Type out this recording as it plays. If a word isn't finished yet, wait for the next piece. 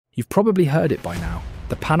You've probably heard it by now.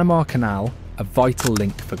 The Panama Canal, a vital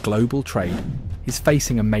link for global trade, is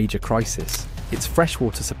facing a major crisis. Its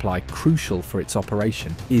freshwater supply, crucial for its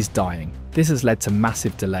operation, is dying. This has led to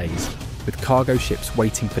massive delays, with cargo ships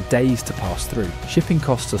waiting for days to pass through. Shipping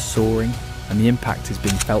costs are soaring, and the impact is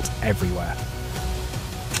being felt everywhere.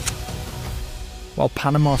 While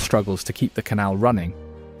Panama struggles to keep the canal running,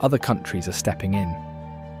 other countries are stepping in.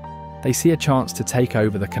 They see a chance to take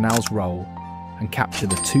over the canal's role and capture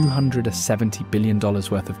the $270 billion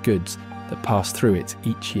worth of goods that pass through it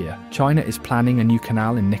each year. China is planning a new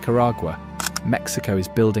canal in Nicaragua, Mexico is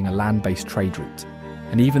building a land-based trade route,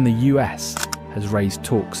 and even the US has raised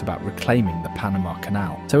talks about reclaiming the Panama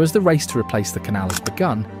Canal. So as the race to replace the canal has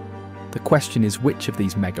begun, the question is which of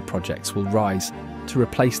these mega projects will rise to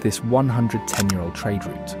replace this 110-year-old trade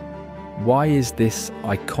route? Why is this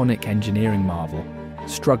iconic engineering marvel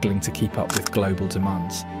struggling to keep up with global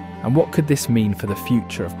demands? And what could this mean for the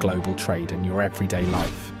future of global trade and your everyday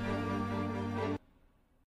life?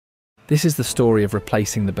 This is the story of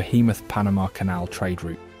replacing the behemoth Panama Canal trade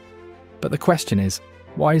route. But the question is,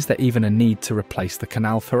 why is there even a need to replace the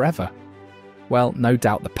canal forever? Well, no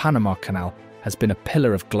doubt the Panama Canal has been a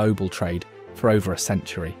pillar of global trade for over a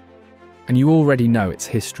century. And you already know its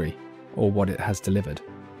history, or what it has delivered.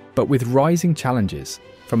 But with rising challenges,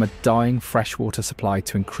 from a dying freshwater supply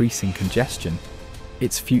to increasing congestion,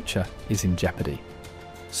 its future is in jeopardy.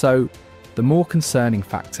 So, the more concerning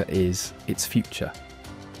factor is its future.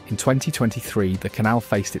 In 2023, the canal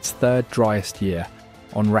faced its third driest year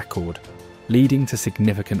on record, leading to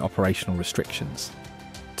significant operational restrictions.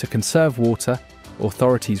 To conserve water,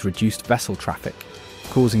 authorities reduced vessel traffic,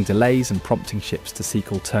 causing delays and prompting ships to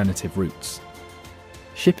seek alternative routes.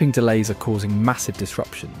 Shipping delays are causing massive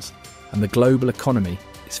disruptions, and the global economy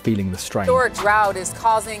is feeling the strain. Historic drought is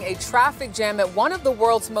causing a traffic jam at one of the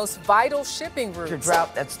world's most vital shipping routes. A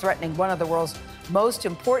drought that's threatening one of the world's most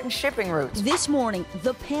important shipping routes. This morning,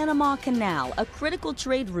 the Panama Canal, a critical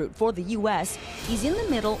trade route for the U.S., is in the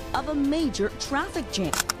middle of a major traffic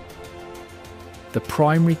jam. The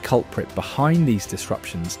primary culprit behind these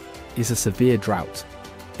disruptions is a severe drought,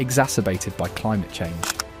 exacerbated by climate change.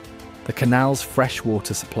 The canal's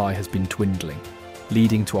freshwater supply has been dwindling,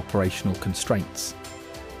 leading to operational constraints.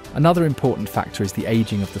 Another important factor is the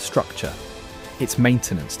aging of the structure. Its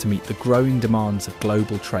maintenance to meet the growing demands of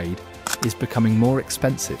global trade is becoming more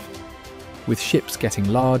expensive. With ships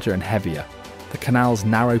getting larger and heavier, the canal's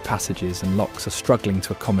narrow passages and locks are struggling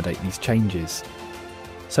to accommodate these changes.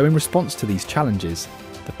 So in response to these challenges,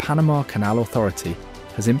 the Panama Canal Authority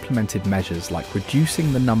has implemented measures like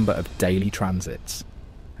reducing the number of daily transits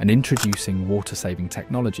and introducing water-saving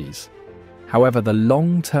technologies. However, the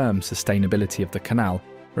long-term sustainability of the canal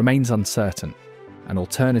remains uncertain, and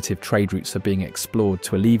alternative trade routes are being explored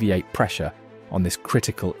to alleviate pressure on this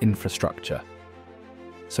critical infrastructure.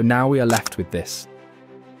 So now we are left with this.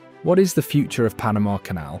 What is the future of Panama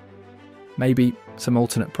Canal? Maybe some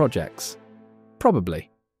alternate projects? Probably.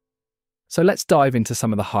 So let's dive into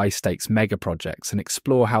some of the high-stakes mega projects and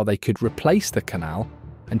explore how they could replace the canal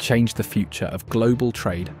and change the future of global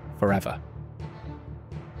trade forever.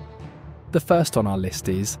 The first on our list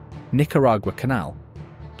is Nicaragua Canal,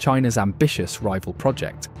 China's ambitious rival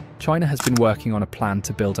project. China has been working on a plan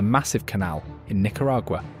to build a massive canal in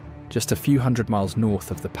Nicaragua, just a few hundred miles north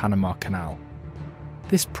of the Panama Canal.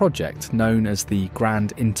 This project, known as the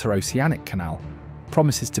Grand Interoceanic Canal,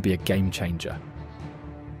 promises to be a game-changer.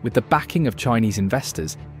 With the backing of Chinese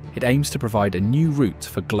investors, it aims to provide a new route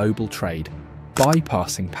for global trade,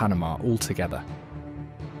 bypassing Panama altogether.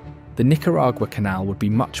 The Nicaragua Canal would be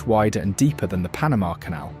much wider and deeper than the Panama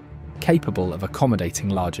Canal, capable of accommodating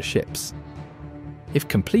larger ships. If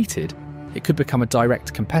completed, it could become a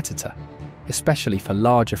direct competitor, especially for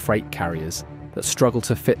larger freight carriers that struggle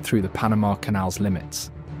to fit through the Panama Canal's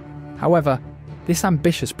limits. However, this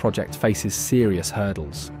ambitious project faces serious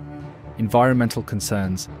hurdles. Environmental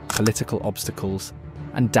concerns, political obstacles,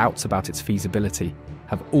 and doubts about its feasibility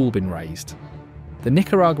have all been raised. The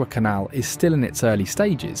Nicaragua Canal is still in its early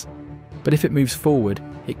stages, but if it moves forward,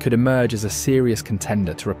 it could emerge as a serious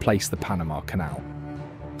contender to replace the Panama Canal.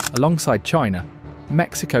 Alongside China,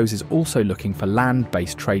 Mexico's is also looking for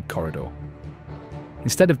land-based trade corridor.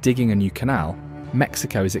 Instead of digging a new canal,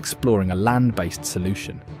 Mexico is exploring a land-based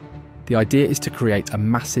solution. The idea is to create a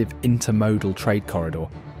massive intermodal trade corridor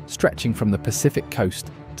stretching from the Pacific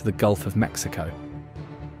coast to the Gulf of Mexico.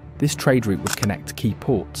 This trade route would connect key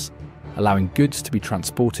ports, allowing goods to be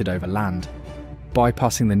transported over land,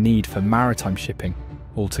 bypassing the need for maritime shipping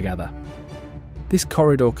altogether. This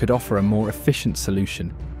corridor could offer a more efficient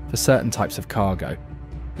solution for certain types of cargo,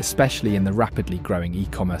 especially in the rapidly growing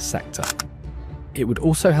e-commerce sector. It would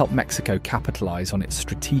also help Mexico capitalize on its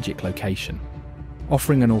strategic location,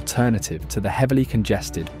 offering an alternative to the heavily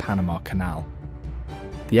congested Panama Canal.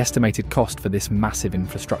 The estimated cost for this massive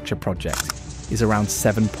infrastructure project is around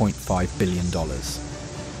 $7.5 billion.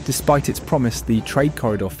 Despite its promise, the trade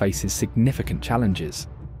corridor faces significant challenges.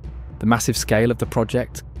 The massive scale of the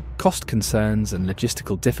project, cost concerns and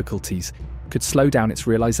logistical difficulties could slow down its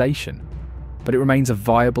realization, but it remains a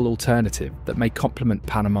viable alternative that may complement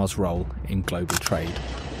Panama's role in global trade.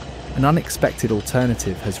 An unexpected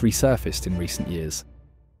alternative has resurfaced in recent years: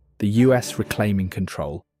 the US reclaiming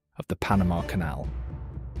control of the Panama Canal.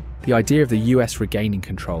 The idea of the US regaining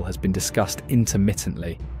control has been discussed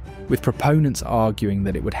intermittently, with proponents arguing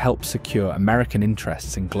that it would help secure American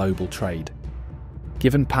interests in global trade.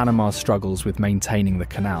 Given Panama's struggles with maintaining the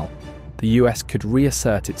canal, the US could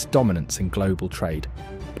reassert its dominance in global trade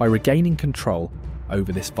by regaining control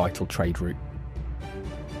over this vital trade route.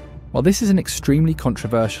 While this is an extremely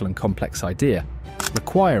controversial and complex idea,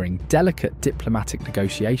 requiring delicate diplomatic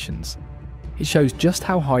negotiations, it shows just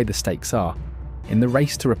how high the stakes are in the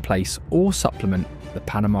race to replace or supplement the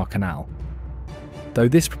Panama Canal. Though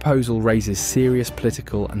this proposal raises serious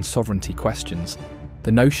political and sovereignty questions,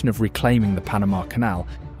 the notion of reclaiming the Panama Canal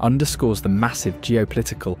underscores the massive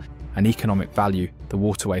geopolitical and economic value the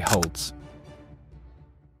waterway holds.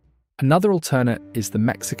 Another alternate is the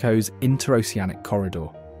Mexico's Interoceanic corridor.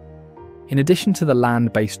 In addition to the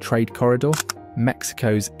land-based trade corridor,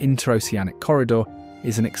 Mexico's Interoceanic corridor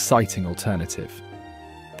is an exciting alternative.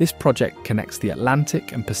 This project connects the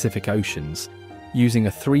Atlantic and Pacific Oceans using a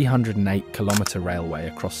 308-kilometre railway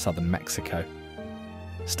across southern Mexico.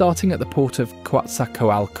 Starting at the port of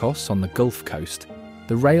Coatzacoalcos on the Gulf Coast,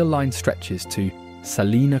 the rail line stretches to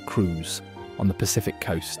Salina Cruz on the Pacific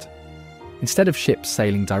coast. Instead of ships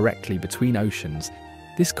sailing directly between oceans,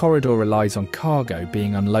 this corridor relies on cargo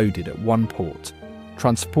being unloaded at one port,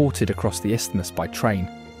 transported across the isthmus by train,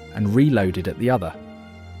 and reloaded at the other.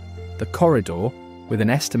 The corridor, with an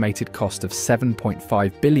estimated cost of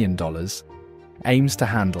 $7.5 billion, aims to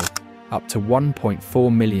handle up to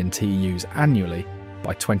 1.4 million TEUs annually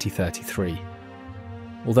by 2033.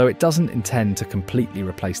 Although it doesn't intend to completely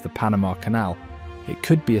replace the Panama Canal, it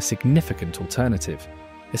could be a significant alternative,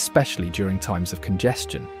 especially during times of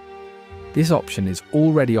congestion. This option is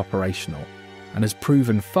already operational and has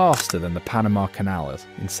proven faster than the Panama Canal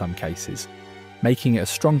in some cases, making it a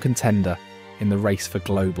strong contender in the race for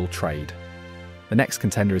global trade. The next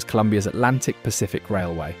contender is Colombia's Atlantic Pacific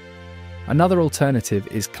Railway. Another alternative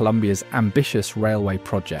is Colombia's ambitious railway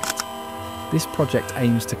project. This project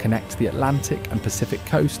aims to connect the Atlantic and Pacific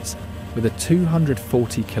coasts with a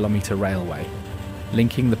 240-kilometre railway,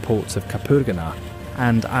 linking the ports of Capurganá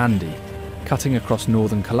and Andi, cutting across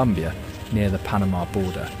northern Colombia near the Panama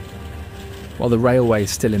border. While the railway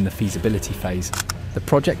is still in the feasibility phase, the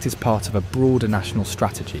project is part of a broader national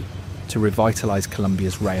strategy to revitalise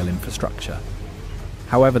Colombia's rail infrastructure.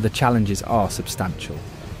 However, the challenges are substantial.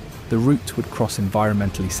 The route would cross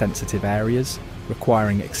environmentally sensitive areas,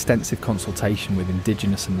 requiring extensive consultation with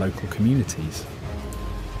indigenous and local communities.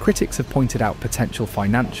 Critics have pointed out potential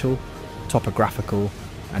financial, topographical,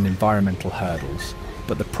 and environmental hurdles,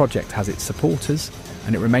 but the project has its supporters,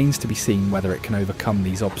 and it remains to be seen whether it can overcome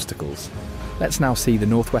these obstacles. Let's now see the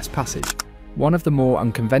Northwest Passage. One of the more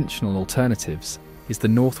unconventional alternatives is the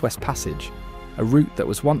Northwest Passage, a route that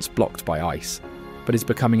was once blocked by ice, but is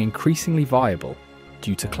becoming increasingly viable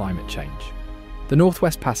due to climate change. The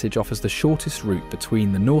Northwest Passage offers the shortest route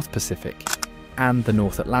between the North Pacific and the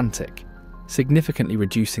North Atlantic, significantly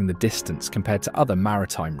reducing the distance compared to other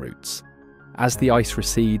maritime routes. As the ice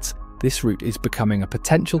recedes, this route is becoming a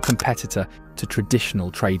potential competitor to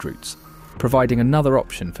traditional trade routes, providing another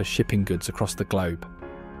option for shipping goods across the globe.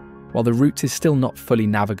 While the route is still not fully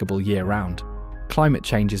navigable year-round, climate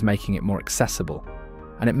change is making it more accessible,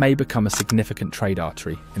 and it may become a significant trade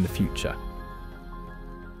artery in the future.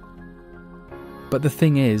 But the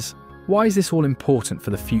thing is, why is this all important for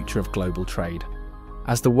the future of global trade?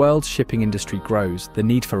 As the world's shipping industry grows, the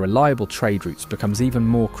need for reliable trade routes becomes even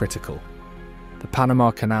more critical. The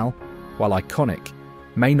Panama Canal, while iconic,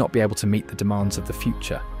 may not be able to meet the demands of the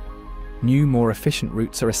future. New, more efficient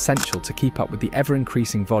routes are essential to keep up with the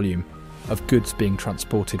ever-increasing volume of goods being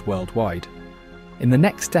transported worldwide. In the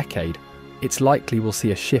next decade, it's likely we'll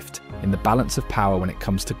see a shift in the balance of power when it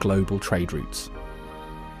comes to global trade routes.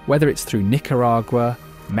 Whether it's through Nicaragua,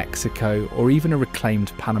 Mexico, or even a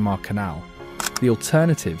reclaimed Panama Canal, the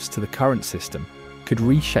alternatives to the current system could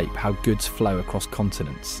reshape how goods flow across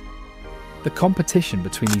continents. The competition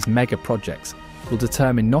between these mega projects will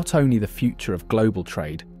determine not only the future of global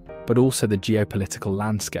trade, but also the geopolitical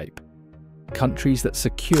landscape. Countries that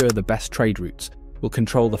secure the best trade routes will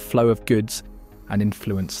control the flow of goods and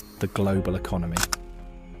influence the global economy.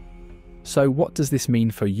 So what does this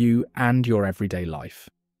mean for you and your everyday life?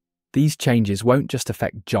 These changes won't just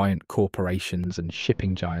affect giant corporations and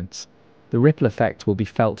shipping giants. The ripple effect will be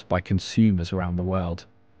felt by consumers around the world.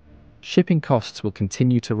 Shipping costs will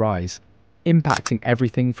continue to rise, impacting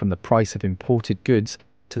everything from the price of imported goods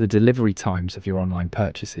to the delivery times of your online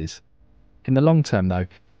purchases. In the long term, though,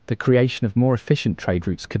 the creation of more efficient trade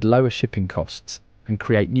routes could lower shipping costs and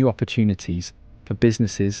create new opportunities for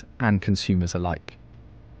businesses and consumers alike.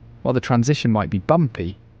 While the transition might be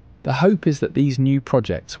bumpy, the hope is that these new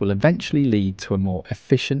projects will eventually lead to a more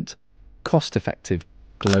efficient, cost-effective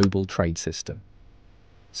global trade system.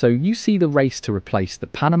 So you see the race to replace the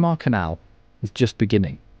Panama Canal is just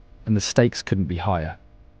beginning, and the stakes couldn't be higher.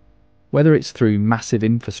 Whether it's through massive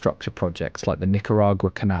infrastructure projects like the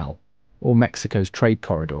Nicaragua Canal or Mexico's trade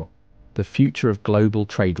corridor, the future of global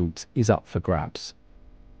trade routes is up for grabs.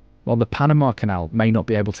 While the Panama Canal may not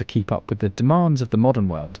be able to keep up with the demands of the modern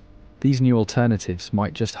world, these new alternatives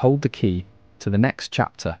might just hold the key to the next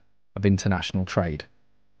chapter of international trade.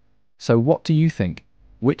 So what do you think?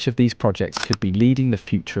 Which of these projects could be leading the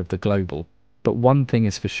future of the global? But one thing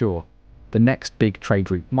is for sure, the next big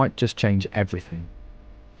trade route might just change everything.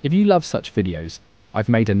 If you love such videos, I've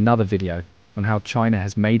made another video on how China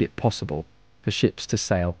has made it possible for ships to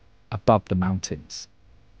sail above the mountains.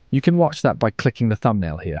 You can watch that by clicking the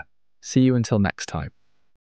thumbnail here. See you until next time.